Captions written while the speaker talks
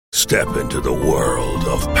Step into the world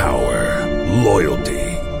of power, loyalty,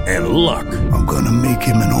 and luck. I'm gonna make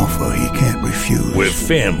him an offer he can't refuse. With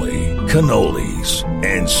family, cannolis,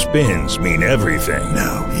 and spins mean everything.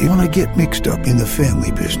 Now, you wanna get mixed up in the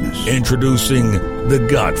family business. Introducing The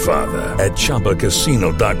Godfather at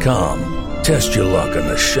ChumbaCasino.com. Test your luck in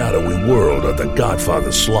the shadowy world of The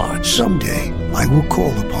Godfather slot. Someday, I will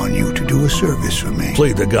call upon you to do a service for me.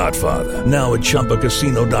 Play The Godfather now at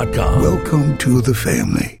ChumbaCasino.com. Welcome to the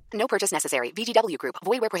family. No purchase necessary. VGW Group.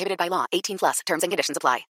 Void where prohibited by law. 18+. Terms and conditions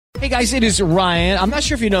apply. Hey guys, it is Ryan. I'm not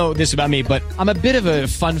sure if you know this about me, but I'm a bit of a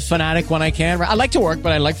fun fanatic when I can. I like to work,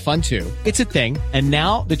 but I like fun too. It's a thing. And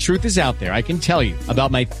now the truth is out there. I can tell you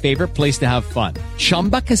about my favorite place to have fun.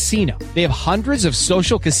 Chumba Casino. They have hundreds of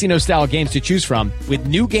social casino style games to choose from with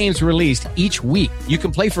new games released each week. You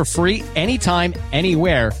can play for free anytime,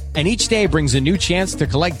 anywhere. And each day brings a new chance to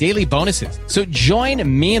collect daily bonuses. So join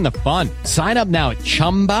me in the fun. Sign up now at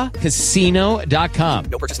ChumbaCasino.com.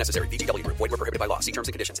 No purchase necessary. VGW Group. Void where prohibited by law. See terms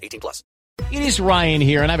and conditions. 18+. It is Ryan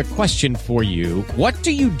here, and I have a question for you. What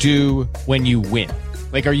do you do when you win?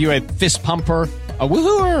 Like, are you a fist pumper, a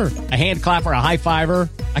woohooer, a hand clapper, a high fiver?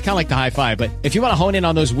 I kind of like the high five, but if you want to hone in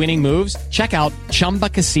on those winning moves, check out Chumba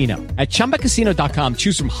Casino. At ChumbaCasino.com,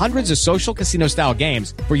 choose from hundreds of social casino style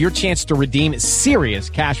games for your chance to redeem serious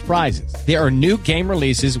cash prizes. There are new game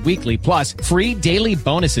releases weekly, plus free daily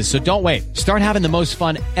bonuses. So don't wait. Start having the most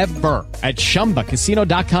fun ever at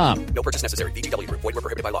ChumbaCasino.com. No purchase necessary. VGW Group. Void where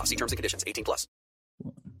prohibited by law. See terms and conditions. 18+.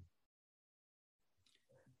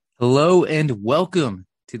 Hello and welcome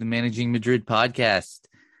to the Managing Madrid podcast.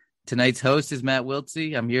 Tonight's host is Matt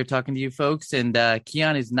Wiltsey. I'm here talking to you folks, and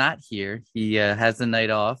Keon is not here. He has the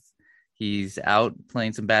night off. He's out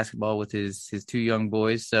playing some basketball with his two young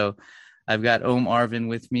boys. So I've got Om Arvin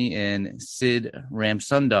with me and Sid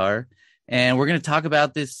Ramsundar, and we're going to talk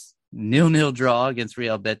about this 0-0 draw against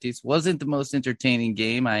Real Betis. Wasn't the most entertaining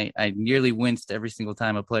game. I nearly winced every single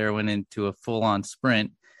time a player went into a full-on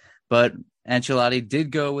sprint, but Ancelotti did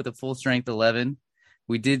go with a full-strength 11.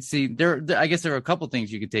 We did see there. I guess there were a couple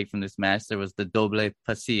things you could take from this match. There was the doble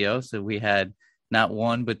pasillo. So we had not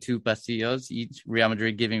one, but two pasillos, each Real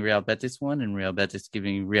Madrid giving Real Betis one and Real Betis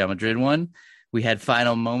giving Real Madrid one. We had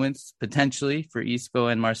final moments potentially for Isco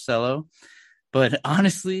and Marcelo, but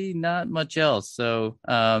honestly, not much else. So,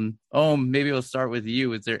 maybe we'll start with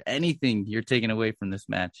you. Is there anything you're taking away from this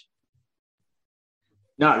match?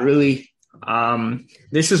 Not really.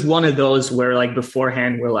 This is one of those where, like,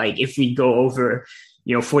 beforehand, we're like, if we go over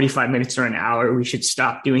 45 minutes or an hour, we should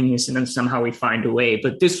stop doing this, and then somehow we find a way.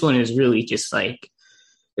 But this one is really just like,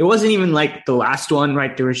 it wasn't even like the last one,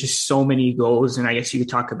 right? There was just so many goals, and I guess you could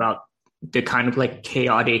talk about the kind of like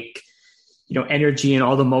chaotic, energy and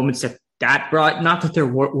all the moments that brought. Not that there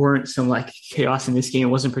weren't some like chaos in this game.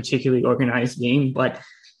 It wasn't a particularly organized game, but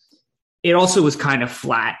it also was kind of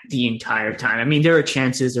flat the entire time. I mean, there were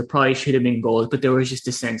chances, there probably should have been goals, but there was just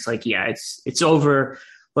a sense like, yeah, it's over.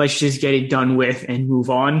 Let's just get it done with and move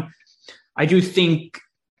on. I do think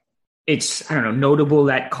it's, notable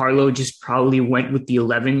that Carlo just probably went with the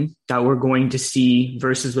 11 that we're going to see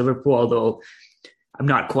versus Liverpool, although I'm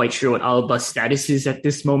not quite sure what Alba's status is at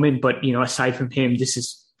this moment. But, aside from him, this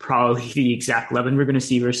is probably the exact 11 we're going to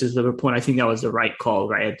see versus Liverpool. And I think that was the right call,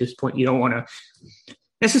 right? At this point, you don't want to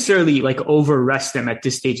necessarily like over rest them at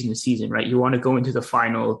this stage in the season, right? You want to go into the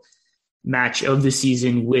final match of the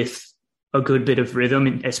season with a good bit of rhythm,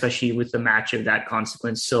 and especially with the match of that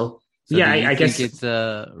consequence. So yeah, I guess it's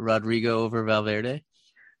Rodrigo over Valverde.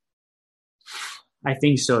 I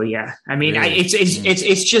think so. Yeah. I mean, really?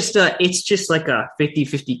 It's just like a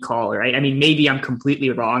 50-50 call, right? I mean, maybe I'm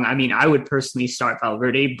completely wrong. I mean, I would personally start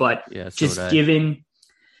Valverde, but this is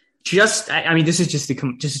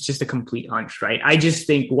just a complete hunch, right? I just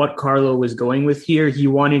think what Carlo was going with here, he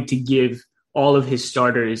wanted to give all of his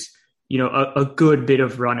starters, a good bit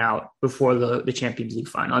of run out before the Champions League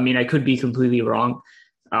final. I mean, I could be completely wrong,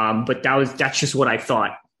 but that's just what I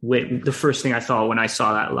thought. The first thing I thought when I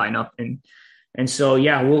saw that lineup, and so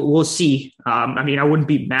yeah, we'll see. I mean, I wouldn't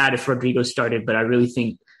be mad if Rodrigo started, but I really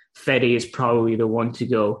think Fede is probably the one to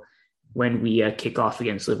go when we kick off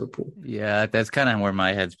against Liverpool. Yeah, that's kind of where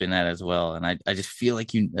my head's been at as well. And I just feel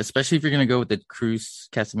like especially if you're going to go with the Cruz,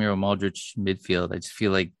 Casemiro, Modric midfield, I just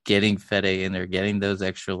feel like getting Fede in there, getting those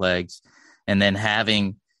extra legs, and then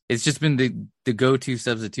it's just been the go-to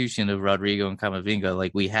substitution of Rodrigo and Camavinga.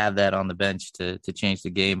 Like, we have that on the bench to change the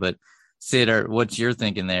game. But Sid, what's your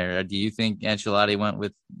thinking there? Do you think Ancelotti went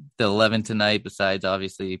with the 11 tonight, besides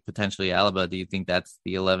obviously potentially Alaba? Do you think that's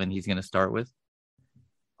the 11 he's going to start with?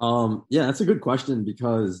 Yeah, that's a good question,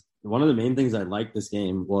 because one of the main things I liked this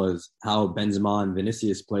game was how Benzema and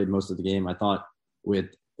Vinicius played most of the game. I thought with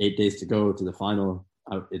 8 days to go to the final,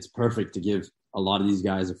 it's perfect to give a lot of these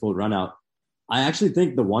guys a full run out. I actually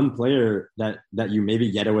think the one player that you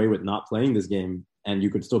maybe get away with not playing this game and you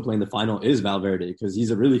could still play in the final is Valverde, because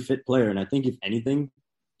he's a really fit player. And I think if anything,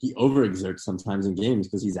 he overexerts sometimes in games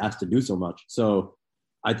because he's asked to do so much. So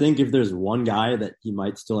I think if there's one guy that he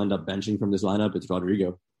might still end up benching from this lineup, it's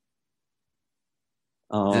Rodrigo.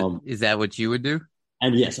 Is that what you would do?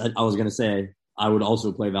 And yes, I was going to say I would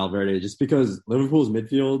also play Valverde just because Liverpool's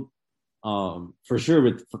midfield, for sure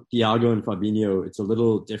with Thiago and Fabinho, it's a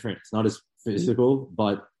little different. It's not as physical,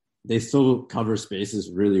 but they still cover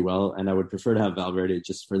spaces really well. And I would prefer to have Valverde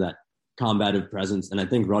just for that combative presence. And I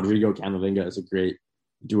think Rodrigo Camavinga is a great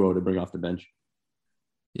duo to bring off the bench.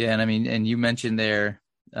 Yeah, and I mean, and you mentioned there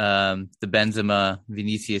the Benzema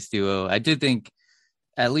Vinicius duo. I did think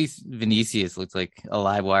at least Vinicius looked like a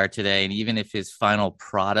live wire today, and even if his final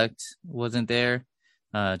product wasn't there,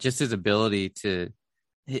 just his ability to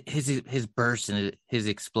his burst and his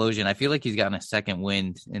explosion. I feel like he's gotten a second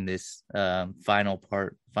wind in this final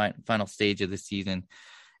stage of the season,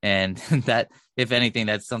 and that, if anything,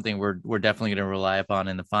 that's something we're definitely going to rely upon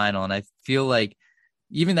in the final. And I feel like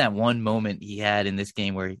even that one moment he had in this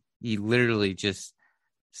game where he literally just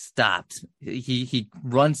stopped. He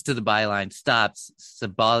runs to the byline, stops.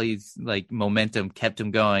 Sabali's like momentum kept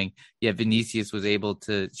him going. Yet Vinicius was able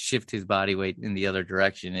to shift his body weight in the other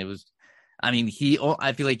direction. It was, I mean,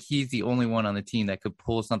 I feel like he's the only one on the team that could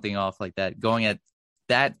pull something off like that, going at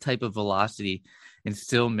that type of velocity and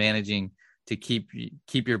still managing to keep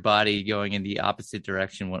your body going in the opposite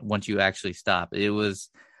direction once you actually stop. It was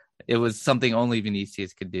something only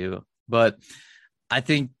Vinicius could do. But I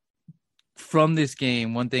think from this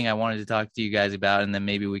game, one thing I wanted to talk to you guys about, and then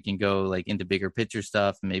maybe we can go like into bigger picture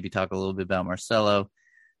stuff and maybe talk a little bit about Marcelo.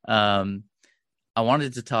 I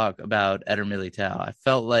wanted to talk about Eder Militao. I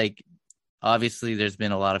felt like obviously there's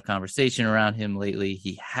been a lot of conversation around him lately.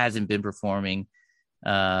 He hasn't been performing.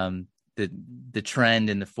 The trend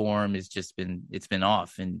and the form has just been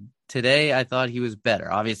off. And today I thought he was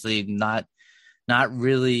better. Obviously not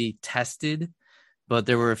really tested, but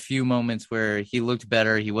there were a few moments where he looked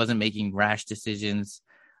better. He wasn't making rash decisions.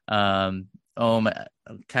 Kind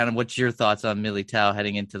of what's your thoughts on Militao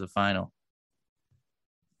heading into the final?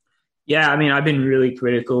 Yeah, I mean, I've been really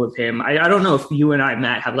critical of him. I don't know if you and I,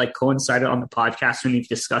 Matt, have like coincided on the podcast when we've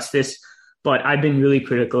discussed this, but I've been really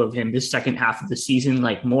critical of him this second half of the season,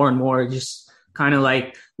 like more and more, just kind of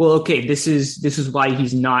like, well, okay, this is why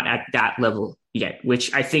he's not at that level yet,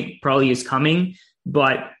 which I think probably is coming.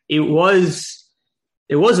 But it was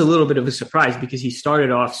a little bit of a surprise because he started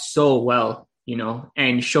off so well,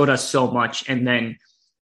 and showed us so much. And then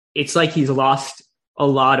it's like he's lost a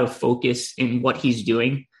lot of focus in what he's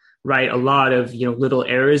doing, right? A lot of, little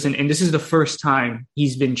errors. And this is the first time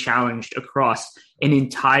he's been challenged across an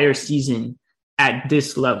entire season at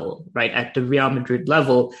this level, right? At the Real Madrid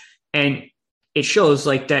level. And it shows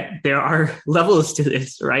like that there are levels to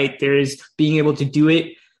this, right? There is being able to do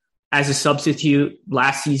it as a substitute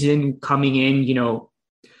last season, coming in,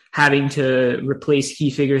 having to replace key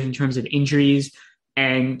figures in terms of injuries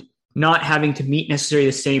and not having to meet necessarily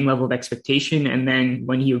the same level of expectation. And then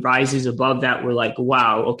when he rises above that, we're like,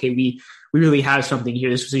 wow, okay, we really have something here.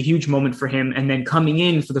 This was a huge moment for him. And then coming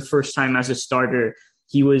in for the first time as a starter,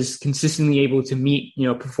 he was consistently able to meet,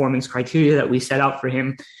 performance criteria that we set out for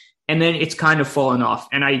him. And then it's kind of fallen off.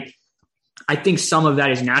 And I think some of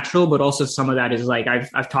that is natural, but also some of that is like,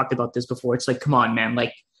 I've talked about this before. It's like, come on, man.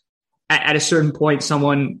 Like at a certain point,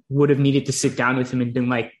 someone would have needed to sit down with him and been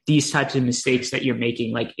like, these types of mistakes that you're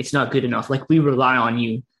making, like, it's not good enough. Like, we rely on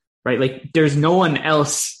you, right? Like there's no one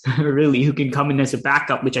else really who can come in as a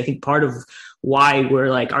backup, which I think part of why we're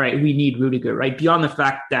like, all right, we need Rudiger, right? Beyond the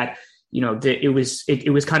fact that, it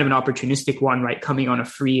was kind of an opportunistic one, right? Coming on a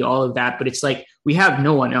free, all of that. But it's like, we have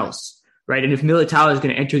no one else, right? And if Militao is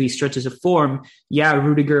going to enter these stretches of form, yeah,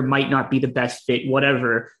 Rudiger might not be the best fit,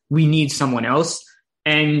 whatever. We need someone else.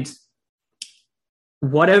 And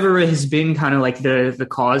whatever has been kind of like the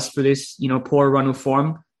cause for this, poor run of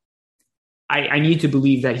form, I need to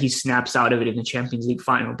believe that he snaps out of it in the Champions League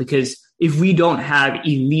final, because if we don't have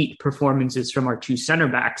elite performances from our two center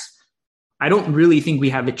backs, I don't really think we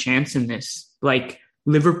have a chance in this. Like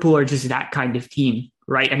Liverpool are just that kind of team,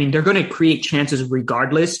 right? I mean, they're going to create chances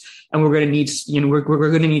regardless, and we're going to need, we're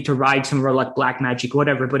going to need to ride some of our like black magic,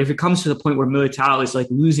 whatever. But if it comes to the point where Militao is like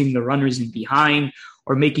losing the runners in behind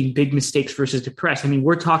or making big mistakes versus the press, I mean,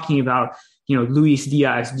 we're talking about, Luis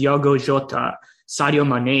Diaz, Diogo Jota, Sadio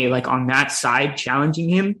Mane, like on that side challenging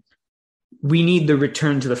him. We need the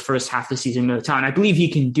return to the first half of the season Militao. And I believe he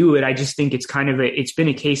can do it. I just think it's kind of it's been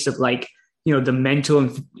a case of like, the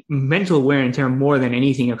mental wear and tear more than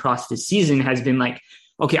anything across the season has been like,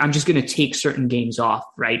 okay, I'm just going to take certain games off,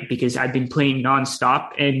 right? Because I've been playing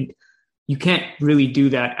nonstop, and you can't really do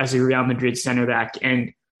that as a Real Madrid center back.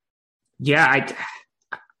 And yeah,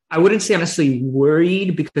 I wouldn't say I'm necessarily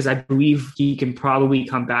worried, because I believe he can probably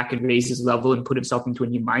come back and raise his level and put himself into a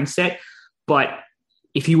new mindset. But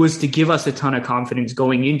if he was to give us a ton of confidence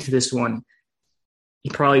going into this one, he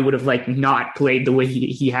probably would have not played the way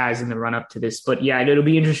he has in the run up to this. But yeah, it'll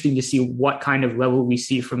be interesting to see what kind of level we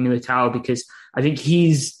see from Militao, because I think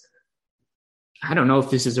I don't know if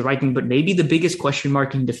this is the right thing, but maybe the biggest question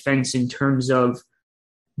mark in defense in terms of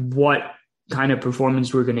what kind of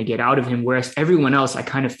performance we're going to get out of him. Whereas everyone else, I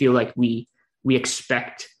kind of feel like we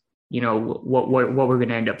expect, what we're going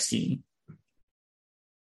to end up seeing.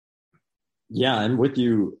 Yeah, I'm with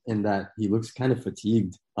you in that he looks kind of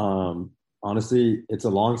fatigued. Honestly, it's a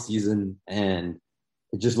long season, and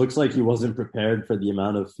it just looks like he wasn't prepared for the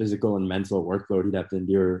amount of physical and mental workload he'd have to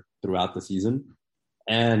endure throughout the season.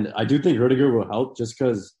 And I do think Rudiger will help, just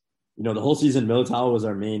because, the whole season Militao was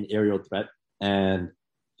our main aerial threat, and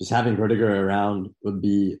just having Rudiger around would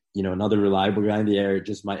be, another reliable guy in the air. It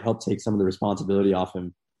just might help take some of the responsibility off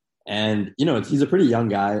him. And, he's a pretty young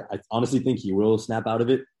guy. I honestly think he will snap out of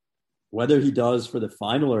it. Whether he does for the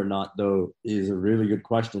final or not, though, is a really good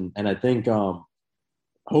question. And I think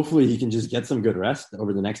hopefully he can just get some good rest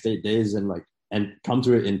over the next 8 days and come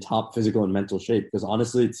to it in top physical and mental shape. Because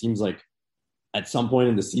honestly, it seems like at some point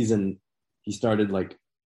in the season, he started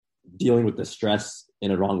dealing with the stress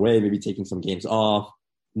in a wrong way, maybe taking some games off,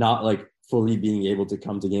 not fully being able to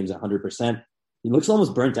come to games at 100%. He looks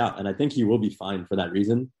almost burnt out, and I think he will be fine for that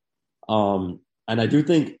reason. And I do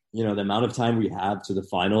think, the amount of time we have to the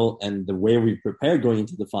final and the way we've prepared going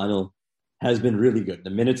into the final has been really good. The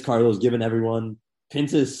minutes Carlo's given everyone.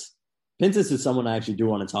 Pintus is someone I actually do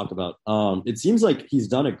want to talk about. It seems like he's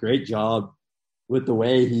done a great job with the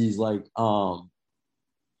way he's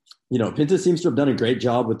Pintus seems to have done a great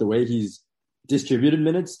job with the way he's distributed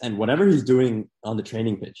minutes, and whatever he's doing on the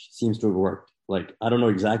training pitch seems to have worked. I don't know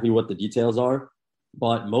exactly what the details are,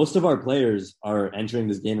 but most of our players are entering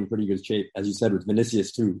this game in pretty good shape, as you said, with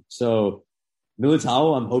Vinicius too. So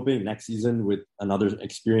Militao, I'm hoping next season with another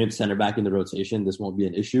experienced center back in the rotation, this won't be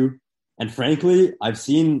an issue. And frankly, I've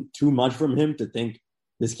seen too much from him to think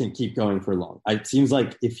this can keep going for long. It seems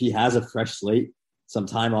like if he has a fresh slate, some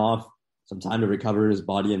time off, some time to recover his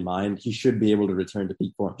body and mind, he should be able to return to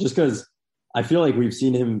peak form. Just because I feel like we've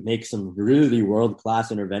seen him make some really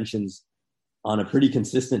world-class interventions on a pretty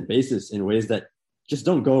consistent basis in ways that just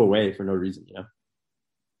don't go away for no reason,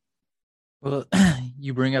 Well,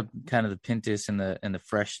 you bring up kind of the Pintus and the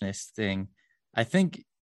freshness thing. I think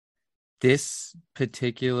this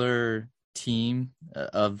particular team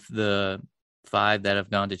of the 5 that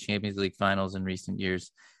have gone to Champions League finals in recent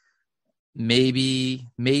years, maybe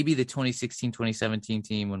the 2016-2017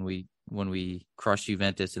 team when we crushed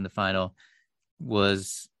Juventus in the final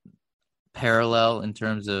was parallel in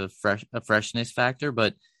terms of a freshness factor,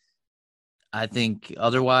 but I think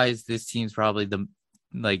otherwise this team's probably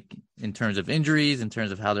in terms of injuries, in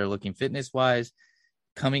terms of how they're looking fitness wise,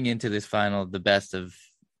 coming into this final, the best of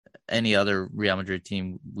any other Real Madrid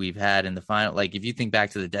team we've had in the final. If you think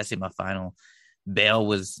back to the Decima final, Bale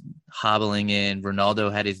was hobbling in,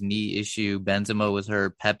 Ronaldo had his knee issue, Benzema was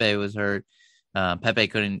hurt, Pepe was hurt. Pepe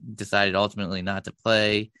decided ultimately not to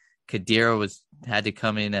play. Khedira had to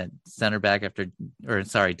come in at center back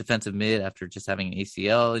defensive mid after just having an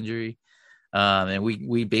ACL injury. And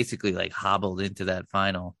we basically hobbled into that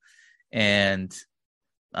final. And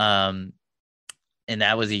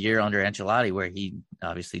that was a year under Ancelotti where he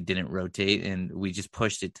obviously didn't rotate, and we just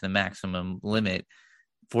pushed it to the maximum limit.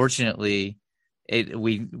 Fortunately,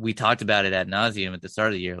 we talked about it ad nauseum at the start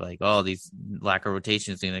of the year, these lack of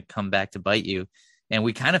rotation is going to come back to bite you. And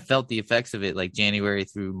we kind of felt the effects of it January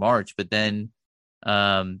through March, but then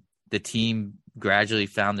the team gradually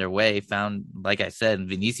found their way, like I said,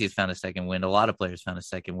 Vinicius found a second win. A lot of players found a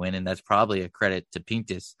second win, and that's probably a credit to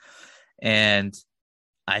Pintus. And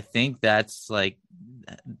I think that's going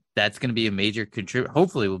to be a major contributor.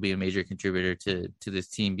 Hopefully will be a major contributor to this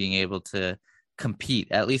team being able to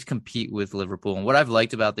at least compete with Liverpool. And what I've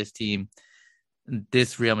liked about this team,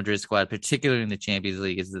 this Real Madrid squad, particularly in the Champions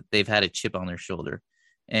League, is that they've had a chip on their shoulder,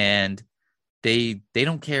 and they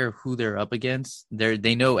don't care who they're up against.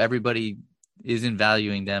 They know everybody isn't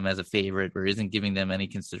valuing them as a favorite or isn't giving them any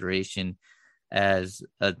consideration as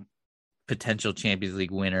a potential Champions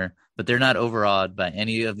League winner, but they're not overawed by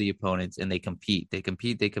any of the opponents, and they compete,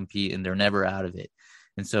 and they're never out of it.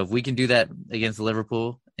 And so if we can do that against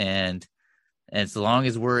Liverpool and And as long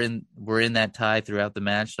as we're in that tie throughout the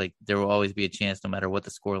match, like there will always be a chance no matter what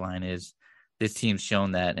the scoreline is. This team's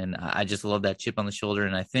shown that, and I just love that chip on the shoulder.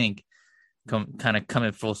 And I think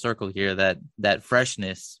coming full circle here, that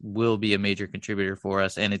freshness will be a major contributor for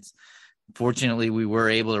us. And it's fortunately we were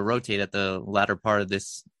able to rotate at the latter part of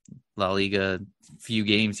this La Liga few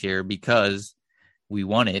games here because we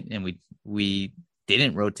won it, and we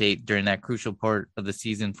didn't rotate during that crucial part of the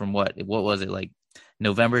season from what was it, like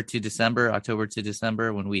November to December, October to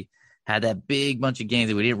December, when we had that big bunch of games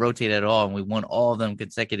that we didn't rotate at all, and we won all of them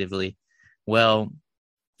consecutively. Well,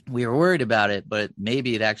 we were worried about it, but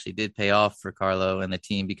maybe it actually did pay off for Carlo and the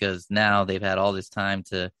team because now they've had all this time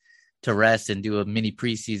to rest and do a mini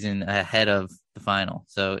preseason ahead of the final.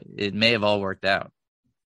 So it may have all worked out.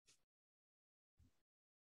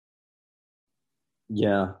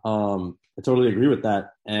 Yeah, I totally agree with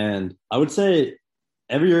that. And I would say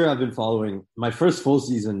every year I've been following, my first full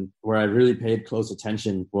season where I really paid close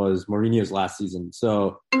attention was Mourinho's last season.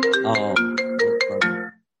 So, my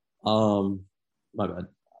bad.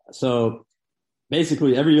 So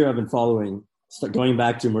basically every year I've been following, going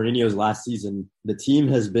back to Mourinho's last season, the team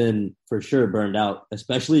has been for sure burned out,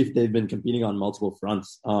 especially if they've been competing on multiple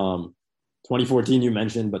fronts. 2014 you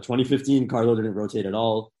mentioned, but 2015 Carlo didn't rotate at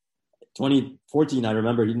all. 2014, I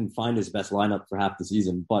remember he didn't find his best lineup for half the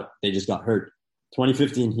season, but they just got hurt.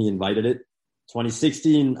 2015, he invited it.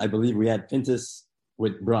 2016, I believe we had Pintus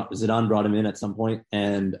Zidane brought him in at some point,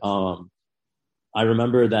 and I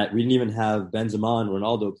remember that we didn't even have Benzema and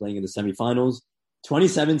Ronaldo playing in the semifinals.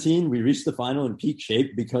 2017, we reached the final in peak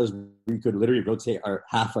shape because we could literally rotate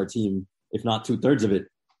half our team, if not 2/3 of it,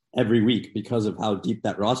 every week because of how deep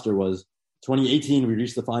that roster was. 2018, we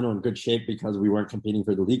reached the final in good shape because we weren't competing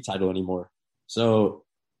for the league title anymore. So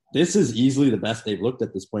this is easily the best they've looked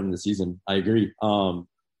at this point in the season. I agree. And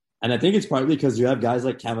I think it's partly because you have guys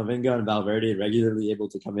like Camavinga and Valverde regularly able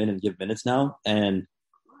to come in and give minutes now. And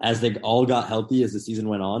as they all got healthy as the season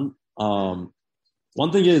went on,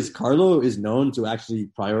 one thing is Carlo is known to actually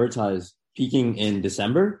prioritize peaking in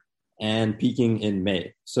December and peaking in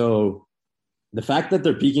May. So the fact that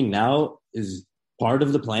they're peaking now is part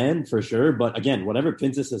of the plan for sure. But again, whatever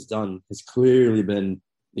Pintus has done has clearly been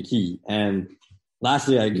the key. And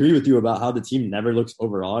lastly, I agree with you about how the team never looks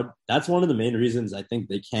overawed. That's one of the main reasons I think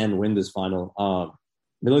they can win this final.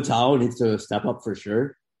 Militao needs to step up for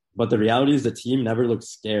sure. But the reality is the team never looks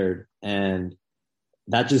scared. And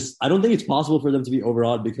I don't think it's possible for them to be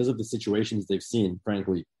overawed because of the situations they've seen,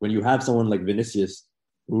 frankly. When you have someone like Vinicius,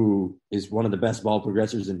 who is one of the best ball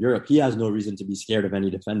progressors in Europe, he has no reason to be scared of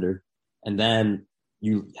any defender. And then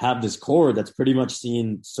you have this core that's pretty much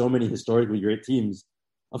seen so many historically great teams.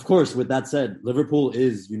 Of course, with that said, Liverpool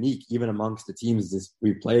is unique even amongst the teams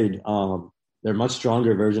we played. They're a much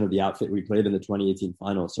stronger version of the outfit we played in the 2018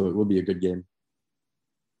 final, so it will be a good game.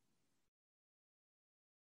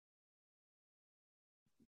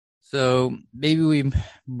 So maybe we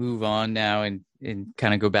move on now and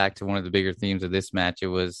kind of go back to one of the bigger themes of this match. It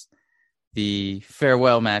was the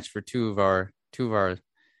farewell match for two of our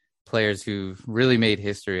players who've really made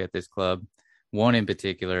history at this club. One in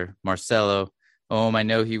particular, Marcelo. I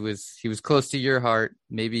know he was close to your heart.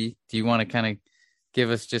 Maybe do you want to kind of give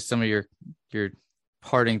us just some of your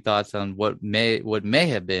parting thoughts on what may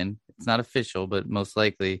have been, it's not official, but most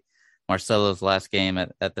likely Marcelo's last game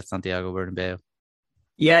at the Santiago Bernabeu?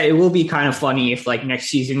 Yeah, it will be kind of funny if like next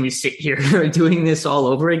season we sit here doing this all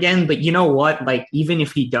over again. But you know what? Like, even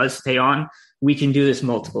if he does stay on, we can do this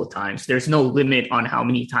multiple times. There's no limit on how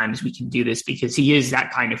many times we can do this because he is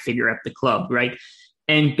that kind of figure at the club, right?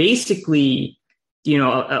 And basically,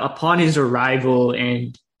 upon his arrival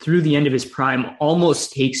and through the end of his prime,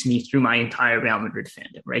 almost takes me through my entire Real Madrid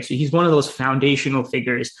fandom, right? So he's one of those foundational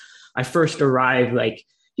figures. I first arrived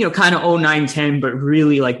kind of 09-10, but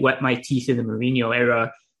really wet my teeth in the Mourinho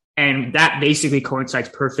era. And that basically coincides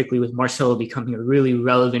perfectly with Marcelo becoming a really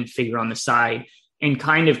relevant figure on the side and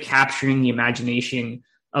kind of capturing the imagination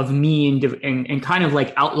of me and kind of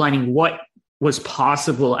outlining what was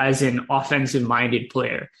possible as an offensive-minded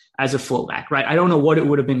player, as a fullback, right? I don't know what it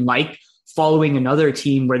would have been like following another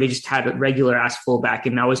team where they just had a regular-ass fullback,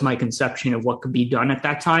 and that was my conception of what could be done at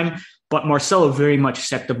that time. But Marcelo very much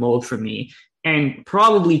set the mold for me. And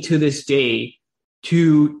probably to this day,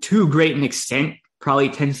 to too great an extent, probably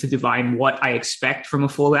tends to define what I expect from a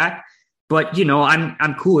fullback. But,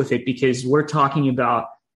 I'm cool with it because we're talking about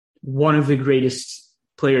one of the greatest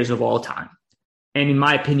players of all time. And in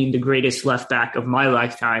my opinion, the greatest left back of my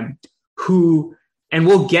lifetime, and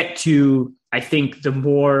we'll get to, I think, the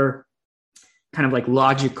more kind of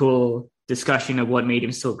logical discussion of what made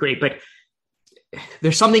him so great. But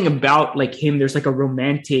there's something about like him. There's like a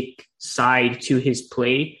romantic side to his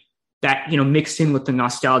play that, mixed in with the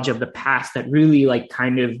nostalgia of the past that really like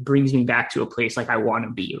kind of brings me back to a place like I want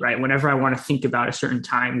to be, right? Whenever I want to think about a certain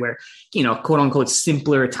time where, quote unquote,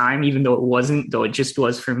 simpler time, even though it wasn't, though it just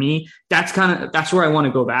was for me, that's where I want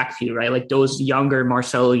to go back to, right? Like those younger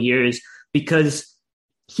Marcelo years, because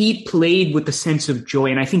he played with the sense of joy.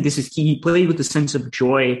 And I think this is key. He played with the sense of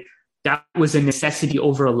joy that was a necessity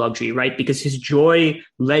over a luxury, right? Because his joy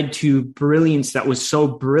led to brilliance that was so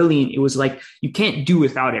brilliant. It was like, you can't do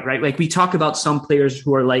without it, right? Like we talk about some players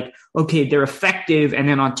who are like, okay, they're effective. And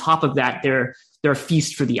then on top of that, they're a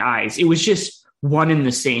feast for the eyes. It was just one and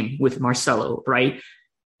the same with Marcelo, right?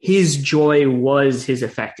 His joy was his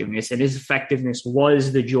effectiveness, and his effectiveness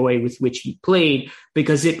was the joy with which he played,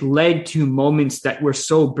 because it led to moments that were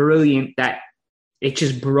so brilliant that it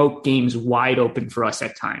just broke games wide open for us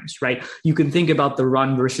at times, right? You can think about the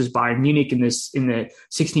run versus Bayern Munich in the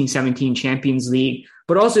 16-17 Champions League,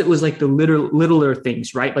 but also it was like the littler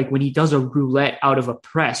things, right? Like when he does a roulette out of a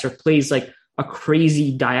press or plays like a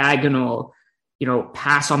crazy diagonal,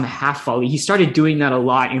 pass on the half volley. He started doing that a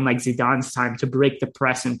lot in like Zidane's time to break the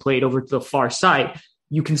press and play it over to the far side.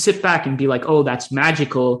 You can sit back and be like, oh, that's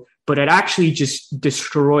magical, but it actually just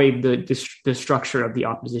destroyed the structure of the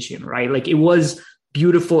opposition, right? Like it was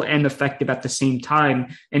beautiful and effective at the same time.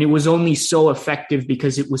 And it was only so effective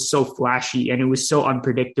because it was so flashy and it was so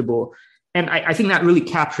unpredictable. And I think that really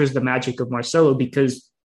captures the magic of Marcelo, because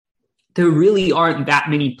there really aren't that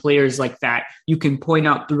many players like that you can point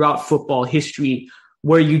out throughout football history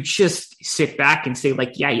where you just sit back and say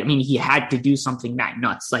like, yeah, I mean, he had to do something that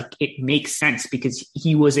nuts. Like it makes sense because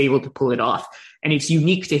he was able to pull it off. And it's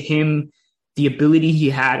unique to him, the ability he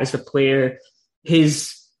had as a player,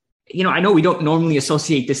 I know we don't normally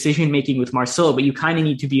associate decision-making with Marcelo, but you kind of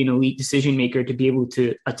need to be an elite decision maker to be able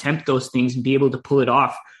to attempt those things and be able to pull it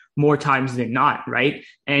off more times than not. Right.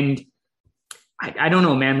 And I don't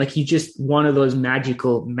know, man, like he's just one of those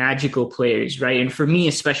magical players. Right. And for me,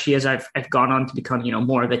 especially as I've gone on to become,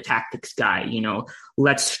 more of a tactics guy,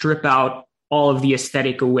 let's strip out all of the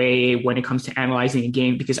aesthetic away when it comes to analyzing a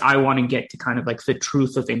game, because I want to get to kind of like the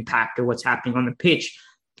truth of impact or what's happening on the pitch.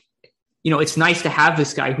 It's nice to have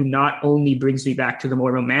this guy who not only brings me back to the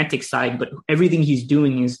more romantic side, but everything he's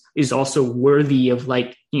doing is also worthy of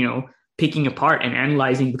like, picking apart and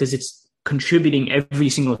analyzing, because it's contributing every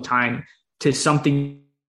single time to something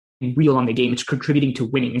real on the game. It's contributing to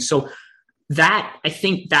winning. And so I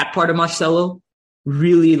think that part of Marcelo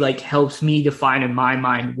really like helps me define in my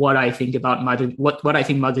mind what I think about what I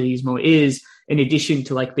think Madridismo is, in addition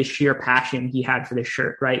to like the sheer passion he had for the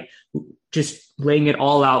shirt, right? Just laying it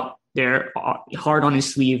all out there hard on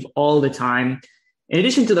his sleeve all the time. In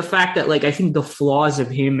addition to the fact that like, I think the flaws of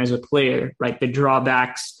him as a player, right? The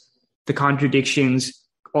drawbacks, the contradictions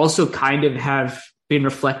also kind of have been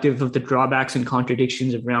reflective of the drawbacks and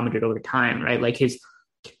contradictions of Real Madrid over time, right? Like his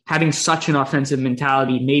having such an offensive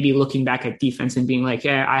mentality, maybe looking back at defense and being like,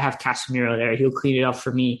 I have Casemiro there, he'll clean it up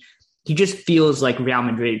for me. He just feels like Real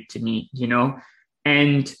Madrid to me,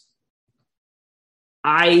 and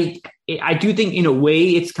I do think in a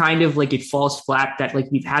way it's kind of like it falls flat that like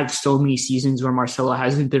we've had so many seasons where Marcelo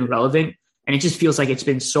hasn't been relevant, and it just feels like it's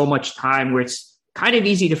been so much time where it's kind of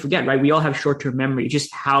easy to forget, right? We all have short-term memory,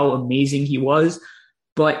 just how amazing he was.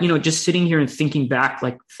 But, just sitting here and thinking back,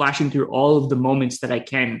 like flashing through all of the moments that I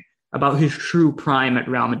can about his true prime at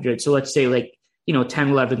Real Madrid. So let's say like, 10,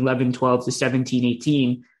 11, 12 to 17,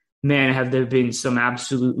 18, man, have there been some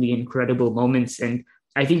absolutely incredible moments. And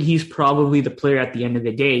I think he's probably the player at the end of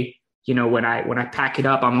the day. When I pack it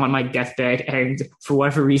up, I'm on my deathbed, and for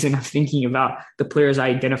whatever reason, I'm thinking about the players I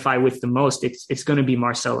identify with the most. It's going to be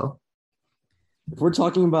Marcelo. If we're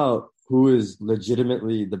talking about who is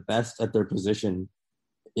legitimately the best at their position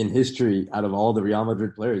in history out of all the Real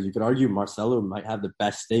Madrid players, you could argue Marcelo might have the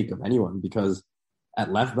best stake of anyone, because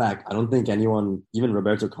at left back, I don't think anyone, even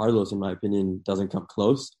Roberto Carlos, in my opinion, doesn't come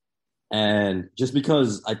close. And just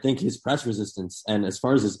because I think his press resistance, and as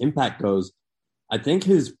far as his impact goes, I think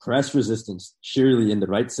his press resistance, surely in the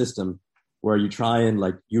right system where you try and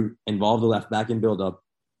like you involve the left back in build up,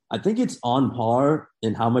 I think it's on par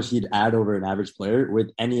in how much he'd add over an average player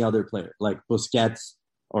with any other player, like Busquets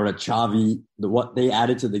or a Xavi. What they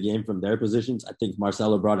added to the game from their positions, I think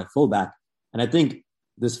Marcelo brought at fullback. And I think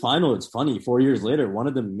this final, it's funny, 4 years later, one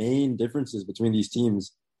of the main differences between these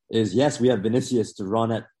teams is, yes, we have Vinicius to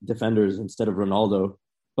run at defenders instead of Ronaldo,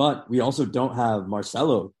 but we also don't have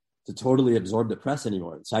Marcelo to totally absorb the press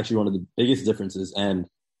anymore. It's actually one of the biggest differences. And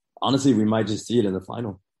honestly, we might just see it in the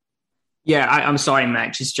final. Yeah, I'm sorry,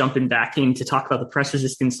 Matt, just jumping back in to talk about the press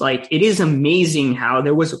resistance. Like, it is amazing how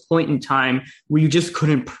there was a point in time where you just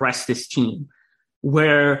couldn't press this team,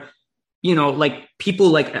 where, like people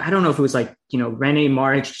like, I don't know if it was like, Rene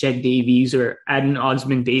March, Jed Davies, or Adnan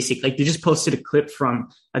Osman Basic, like they just posted a clip from,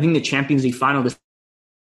 I think, the Champions League final,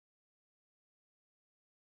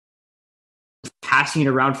 passing it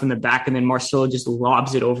around from the back, and then Marcelo just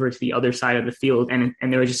lobs it over to the other side of the field. And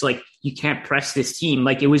they were just like, you can't press this team.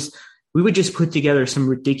 Like, we would just put together some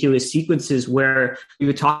ridiculous sequences where we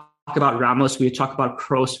would talk about Ramos, we would talk about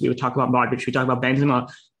Kroos, we would talk about Modric, we would talk about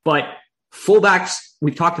Benzema. But fullbacks,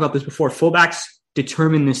 we've talked about this before, fullbacks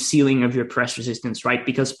determine the ceiling of your press resistance, right?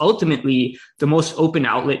 Because ultimately, the most open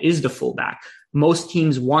outlet is the fullback. Most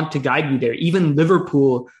teams want to guide you there. Even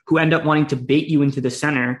Liverpool, who end up wanting to bait you into the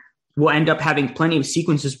center, will end up having plenty of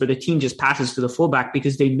sequences where the team just passes to the fullback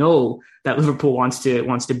because they know that Liverpool wants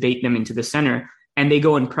to bait them into the center. And they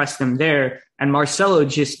go and press them there. And Marcelo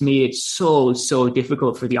just made it so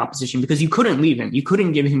difficult for the opposition because you couldn't leave him. You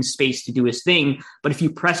couldn't give him space to do his thing. But if you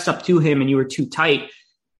pressed up to him and you were too tight,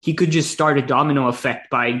 he could just start a domino effect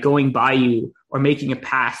by going by you or making a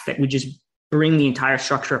pass that would just bring the entire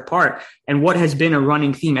structure apart. And what has been a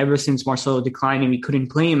running theme ever since Marcelo declined and we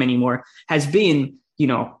couldn't play him anymore has been,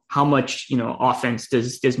 how much, offense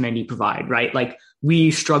does Mendy provide, right? Like, we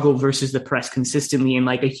struggle versus the press consistently. And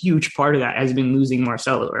like a huge part of that has been losing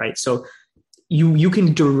Marcelo, right? So you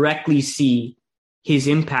can directly see his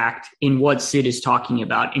impact in what Sid is talking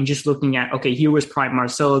about and just looking at, okay, here was prime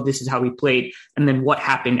Marcelo. This is how he played. And then what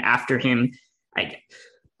happened after him? I'm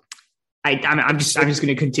just going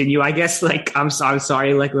to continue, I guess. Like, I'm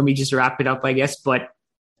sorry. Like, let me just wrap it up, I guess. But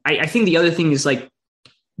I think the other thing is, like,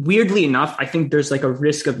 weirdly enough, I think there's like a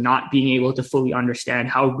risk of not being able to fully understand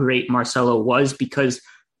how great Marcelo was because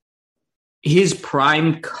his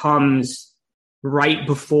prime comes right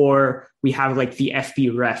before we have like the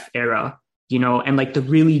FB ref era, and like the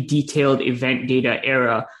really detailed event data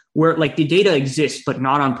era where like the data exists, but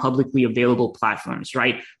not on publicly available platforms,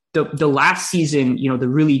 right? The last season, the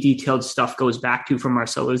really detailed stuff goes back to from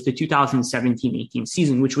Marcelo is the 2017-18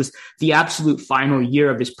 season, which was the absolute final year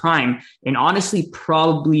of his prime. And honestly,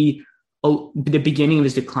 probably the beginning of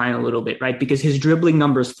his decline a little bit, right? Because his dribbling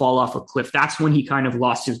numbers fall off a cliff. That's when he kind of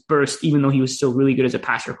lost his burst, even though he was still really good as a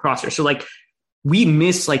passer crosser. So like we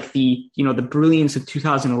miss like the brilliance of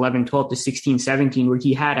 2011, 12 to 16, 17, where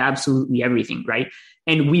he had absolutely everything, right?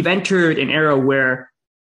 And we've entered an era where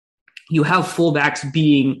you have fullbacks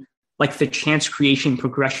being like the chance creation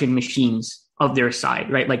progression machines of their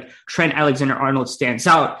side, right? Like Trent Alexander-Arnold stands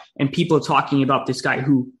out and people talking about this guy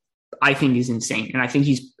who I think is insane. And I think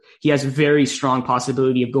he has a very strong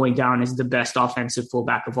possibility of going down as the best offensive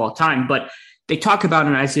fullback of all time. But they talk about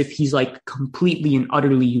him as if he's like completely and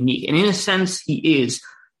utterly unique. And in a sense, he is,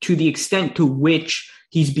 to the extent to which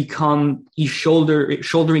he's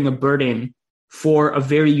shouldering a burden for a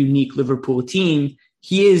very unique Liverpool team.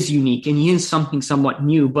 He is unique and he is something somewhat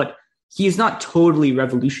new, but he is not totally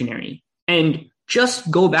revolutionary. And just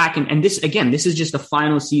go back and this, again, this is just the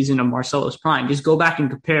final season of Marcelo's prime. Just go back and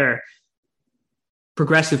compare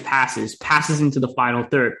progressive passes into the final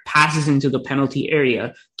third, passes into the penalty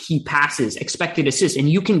area, key passes, expected assists. And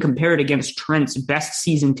you can compare it against Trent's best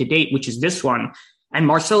season to date, which is this one. And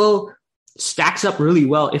Marcelo stacks up really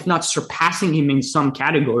well, if not surpassing him in some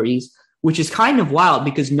categories, which is kind of wild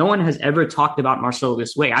because no one has ever talked about Marcelo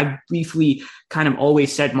this way. I briefly kind of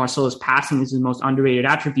always said Marcelo's passing is his most underrated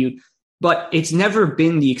attribute, but it's never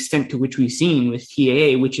been the extent to which we've seen with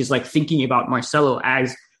TAA, which is like thinking about Marcelo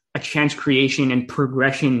as a chance creation and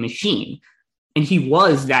progression machine. And he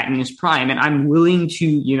was that in his prime. And I'm willing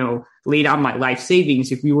to, lay down my life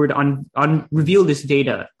savings if we were to reveal this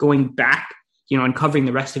data going back, and covering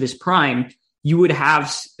the rest of his prime. You would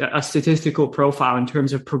have a statistical profile in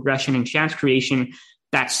terms of progression and chance creation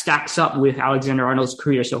that stacks up with Alexander-Arnold's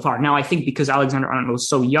career so far. Now, I think because Alexander-Arnold was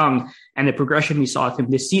so young and the progression we saw with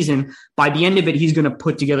him this season, by the end of it, he's going to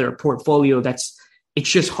put together a portfolio it's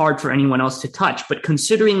just hard for anyone else to touch. But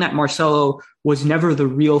considering that Marcelo was never the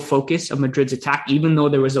real focus of Madrid's attack, even though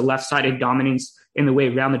there was a left-sided dominance in the way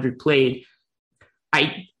Real Madrid played,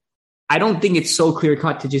 I don't think it's so clear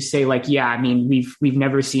cut to just say like, yeah, I mean, we've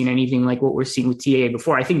never seen anything like what we're seeing with TAA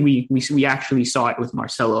before. I think we actually saw it with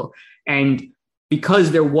Marcelo. And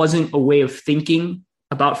because there wasn't a way of thinking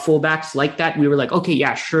about fullbacks like that, we were like, okay,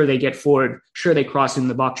 yeah, sure, they get forward, sure, they cross in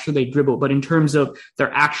the box, sure, they dribble. But in terms of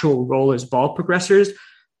their actual role as ball progressors,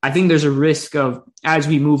 I think there's a risk of, as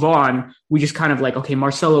we move on, we just kind of like, okay,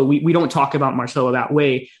 Marcelo, we don't talk about Marcelo that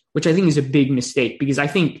way, which I think is a big mistake because I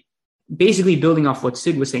think, basically building off what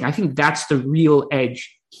Sid was saying, I think that's the real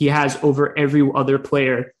edge he has over every other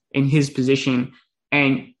player in his position.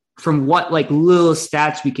 And from what like little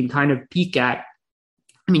stats we can kind of peek at,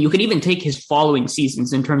 I mean, you could even take his following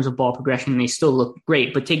seasons in terms of ball progression, and they still look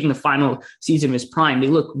great. But taking the final season of his prime, they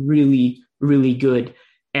look really, really good.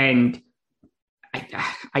 And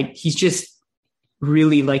he's just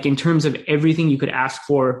really, like, in terms of everything you could ask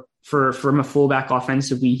for from a fullback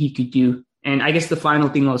offensively, he could do. And I guess the final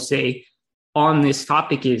thing I'll say on this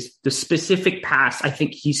topic is the specific pass. I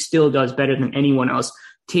think he still does better than anyone else.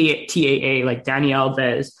 TAA, like Dani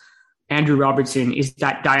Alves, Andrew Robertson, is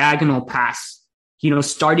that diagonal pass,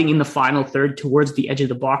 starting in the final third towards the edge of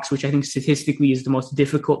the box, which I think statistically is the most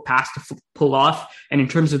difficult pass to pull off. And in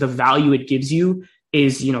terms of the value it gives you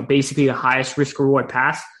is, basically the highest risk reward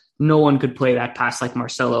pass. No one could play that pass like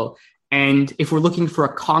Marcelo. And if we're looking for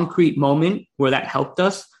a concrete moment where that helped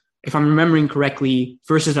us, if I'm remembering correctly,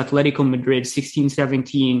 versus Atletico Madrid,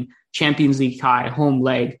 16-17, Champions League tie, home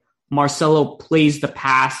leg, Marcelo plays the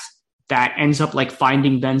pass that ends up like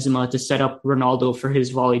finding Benzema to set up Ronaldo for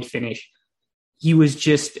his volleyed finish. He was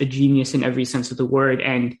just a genius in every sense of the word.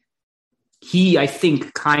 And he, I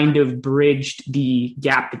think, kind of bridged the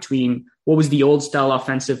gap between what was the old style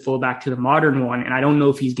offensive fullback to the modern one. And I don't know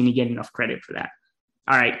if he's going to get enough credit for that.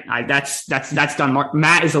 All right. That's done.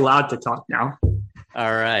 Matt is allowed to talk now.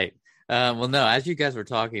 All right. Well, no, as you guys were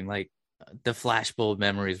talking, like the flashbulb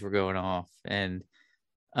memories were going off. And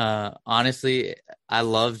honestly, I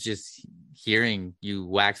love just hearing you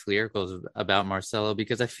wax lyrical about Marcelo,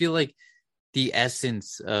 because I feel like the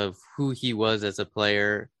essence of who he was as a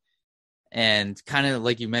player, and kind of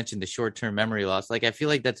like you mentioned, the short-term memory loss, like I feel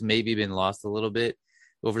like that's maybe been lost a little bit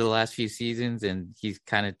over the last few seasons, and he's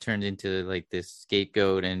kind of turned into like this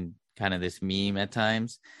scapegoat and kind of this meme at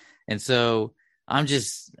times. And so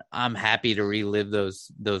I'm happy to relive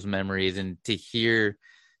those memories and to hear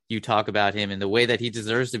you talk about him in the way that he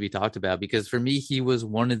deserves to be talked about, because for me, he was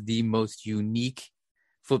one of the most unique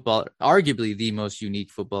arguably the most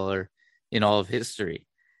unique footballer in all of history.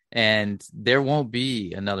 And there won't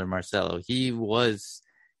be another Marcelo. He was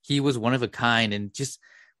one of a kind. And just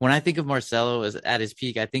when I think of Marcelo as at his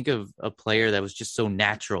peak, I think of a player that was just so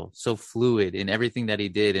natural, so fluid in everything that he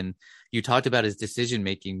did. And you talked about his decision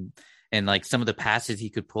making and like some of the passes he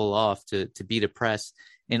could pull off to beat a press.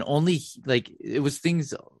 And only like it was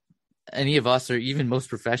things any of us or even most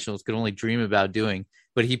professionals could only dream about doing,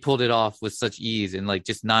 but he pulled it off with such ease and like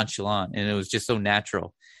just nonchalant. And it was just so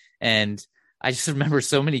natural. And I just remember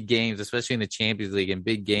so many games, especially in the Champions League and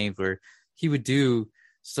big games, where he would do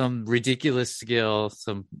some ridiculous skill,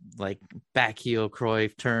 some like back heel,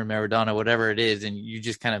 Cruyff, turn, Maradona, whatever it is. And you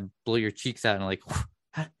just kind of blow your cheeks out and like,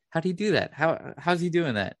 how do you do that? How's he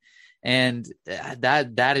doing that? And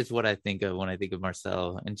that is what I think of when I think of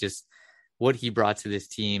Marcelo, and just what he brought to this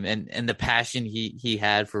team, and the passion he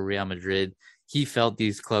had for Real Madrid. He felt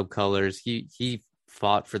these club colors. He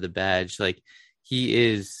fought for the badge. Like, he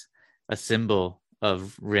is a symbol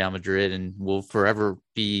of Real Madrid and will forever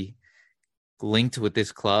be linked with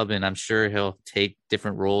this club. And I'm sure he'll take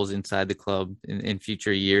different roles inside the club in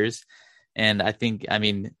future years. And I think, I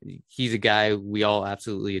mean, he's a guy we all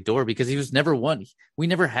absolutely adore, because he was never one. We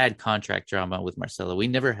never had contract drama with Marcelo. We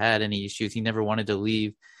never had any issues. He never wanted to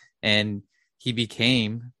leave. And he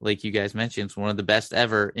became, like you guys mentioned, one of the best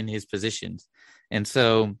ever in his positions. And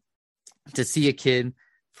so to see a kid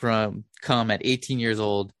come at 18 years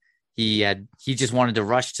old, he just wanted to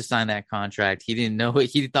rush to sign that contract. He didn't know it.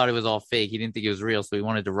 He thought it was all fake. He didn't think it was real. So he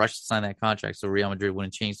wanted to rush to sign that contract so Real Madrid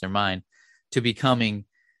wouldn't change their mind, to becoming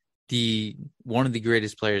one of the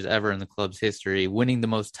greatest players ever in the club's history, winning the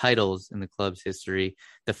most titles in the club's history,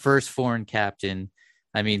 the first foreign captain.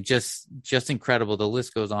 I mean, just incredible. The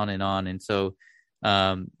list goes on. And so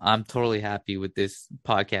I'm totally happy with this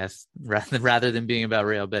podcast rather than being about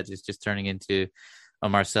Real Betis, just turning into a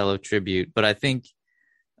Marcelo tribute. But I think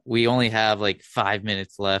we only have like 5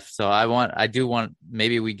 minutes left. So I do want,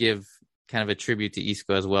 maybe we give kind of a tribute to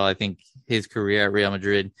Isco as well. I think his career at Real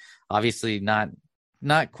Madrid, obviously not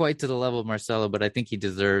quite to the level of Marcelo, but I think he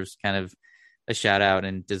deserves kind of a shout out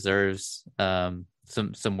and deserves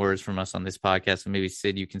some words from us on this podcast. So maybe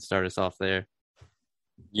Sid, you can start us off there.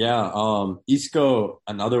 Yeah. Isco,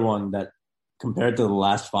 another one that compared to the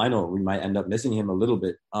last final, we might end up missing him a little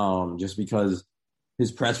bit, just because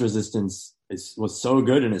his press resistance was so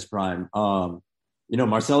good in his prime.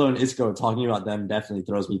 Marcelo and Isco, talking about them definitely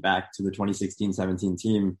throws me back to the 2016-17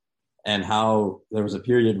 team, and how there was a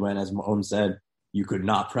period when, as Mo'om said, you could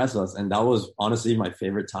not press us. And that was honestly my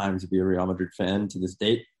favorite time to be a Real Madrid fan to this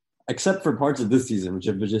date, except for parts of this season, which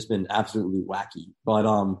have just been absolutely wacky. But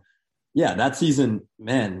yeah, that season,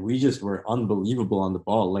 man, we just were unbelievable on the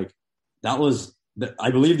ball. Like, that was,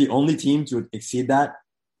 I believe, the only team to exceed that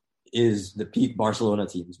is the peak Barcelona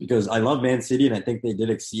teams, because I love Man City and I think they did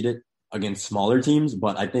exceed it against smaller teams.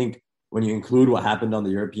 But I think when you include what happened on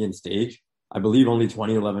the European stage, I believe only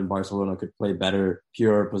 2011 Barcelona could play better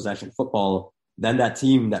pure possession football than that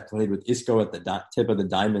team that played with Isco at the tip of the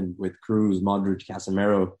diamond with Cruz, Modric,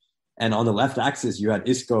 Casemiro. And on the left axis, you had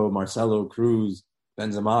Isco, Marcelo, Cruz,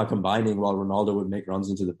 Benzema combining while Ronaldo would make runs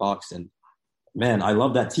into the box. And man, I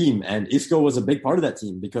love that team. And Isco was a big part of that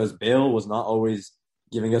team because Bale was not always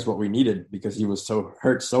giving us what we needed because he was so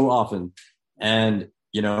hurt so often. And,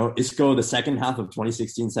 you know, Isco, the second half of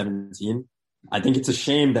 2016-17, I think it's a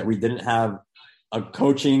shame that we didn't have a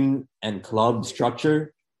coaching and club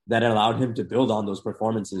structure that allowed him to build on those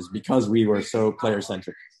performances because we were so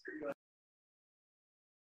player-centric.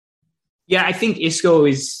 Yeah, I think Isco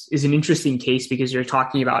is an interesting case because you're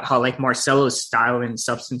talking about how like Marcelo's style and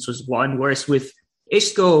substance was one, whereas with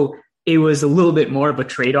Isco, it was a little bit more of a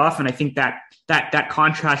trade-off. And I think that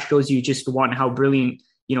contrast shows you just one, how brilliant,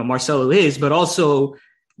 you know, Marcelo is, but also,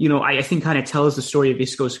 you know, I think kind of tells the story of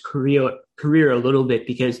Isco's career a little bit,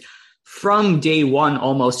 because from day one,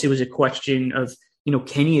 almost, it was a question of, you know,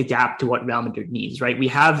 can he adapt to what Real Madrid needs, right? We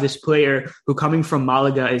have this player who, coming from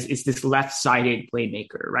Malaga, is this left-sided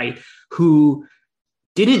playmaker, right? Who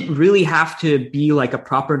didn't really have to be like a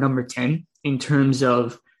proper number 10 in terms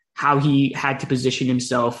of how he had to position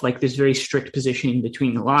himself, like this very strict positioning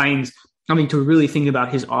between the lines, coming to really think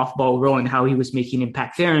about his off-ball role and how he was making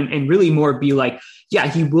impact there, and really more be like, yeah,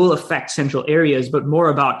 he will affect central areas, but more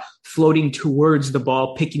about floating towards the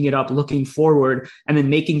ball, picking it up, looking forward, and then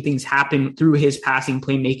making things happen through his passing,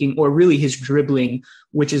 playmaking, or really his dribbling,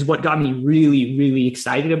 which is what got me really, really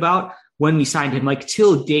excited about when we signed him. Like,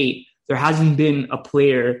 till date, there hasn't been a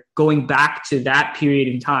player going back to that period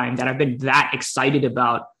in time that I've been that excited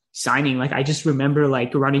about signing. Like, I just remember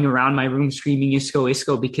like running around my room screaming Isco,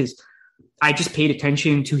 Isco, because I just paid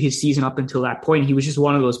attention to his season up until that point. He was just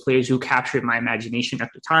one of those players who captured my imagination at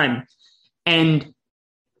the time. And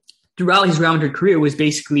throughout his Real Madrid career was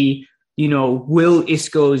basically, you know, will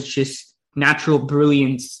Isco's just natural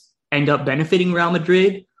brilliance end up benefiting Real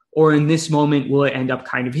Madrid? Or in this moment, will it end up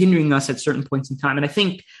kind of hindering us at certain points in time? And I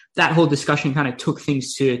think that whole discussion kind of took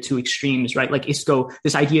things to extremes, right? Like Isco,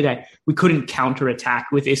 this idea that we couldn't counterattack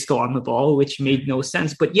with Isco on the ball, which made no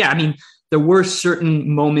sense. But yeah, I mean, there were certain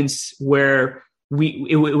moments where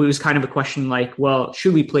it was kind of a question like, well,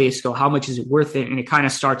 should we play Isco? How much is it worth it? And it kind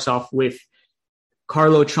of starts off with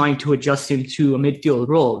Carlo trying to adjust him to a midfield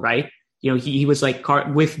role, right? You know, he was like,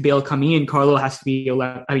 with Bale coming in, Carlo has to be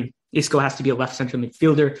Isco has to be a left central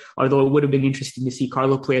midfielder, although it would have been interesting to see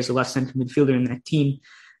Carlo play as a left central midfielder in that team.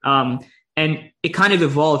 And it kind of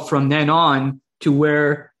evolved from then on to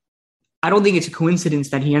where I don't think it's a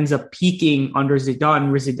coincidence that he ends up peaking under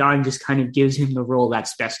Zidane, where Zidane just kind of gives him the role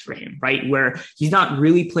that's best for him, right? Where he's not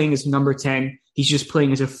really playing as number 10. He's just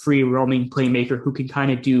playing as a free roaming playmaker who can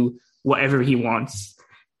kind of do whatever he wants.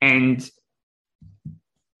 And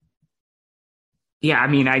yeah, I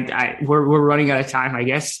mean, we're running out of time, I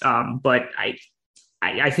guess. But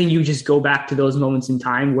I think you just go back to those moments in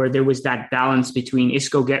time where there was that balance between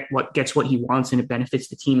Isco gets what he wants and it benefits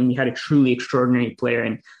the team, and you had a truly extraordinary player.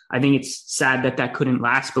 And I think it's sad that couldn't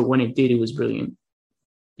last, but when it did, it was brilliant.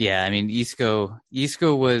 Yeah, I mean, Isco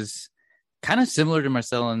was kind of similar to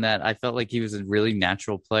Marcelo in that I felt like he was a really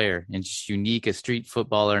natural player and just unique, a street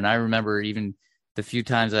footballer. And I remember even the few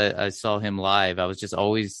times I saw him live, I was just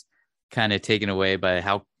always kind of taken away by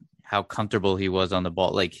how comfortable he was on the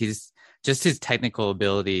ball. Like his technical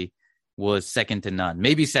ability was second to none,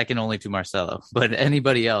 maybe second only to Marcelo, but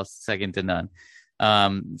anybody else second to none.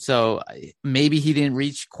 So maybe he didn't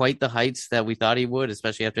reach quite the heights that we thought he would,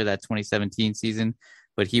 especially after that 2017 season,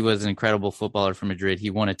 but he was an incredible footballer for Madrid. He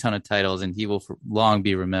won a ton of titles and he will long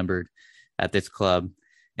be remembered at this club.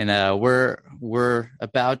 And we're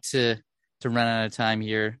about to run out of time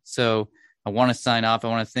here. So I want to sign off. I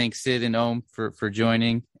want to thank Sid and Ohm for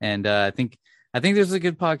joining. And I think this is a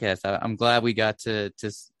good podcast. I'm glad we got to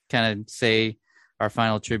kind of say our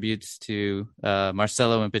final tributes to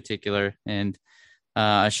Marcelo in particular. And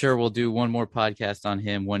I'm sure we'll do one more podcast on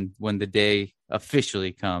him when the day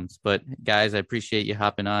officially comes. But guys, I appreciate you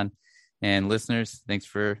hopping on. And listeners, thanks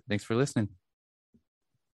for listening.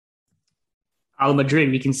 Al Madrid,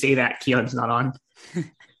 we can say that Keon's not on.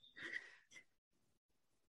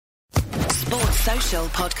 Sports Social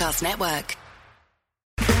Podcast Network.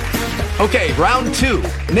 Okay, round 2.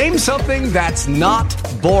 Name something that's not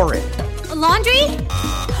boring. A laundry?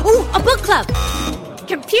 Ooh, a book club.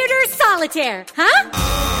 Computer solitaire, huh?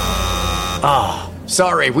 Ah,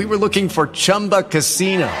 sorry, we were looking for Chumba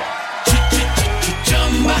Casino.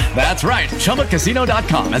 That's right.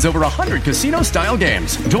 ChumbaCasino.com has over 100 casino-style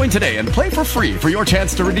games. Join today and play for free for your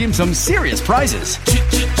chance to redeem some serious prizes.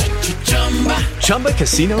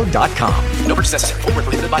 ChumbaCasino.com. No purchase necessary. Void where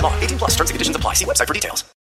prohibited by law. 18+ terms and conditions apply. See website for details.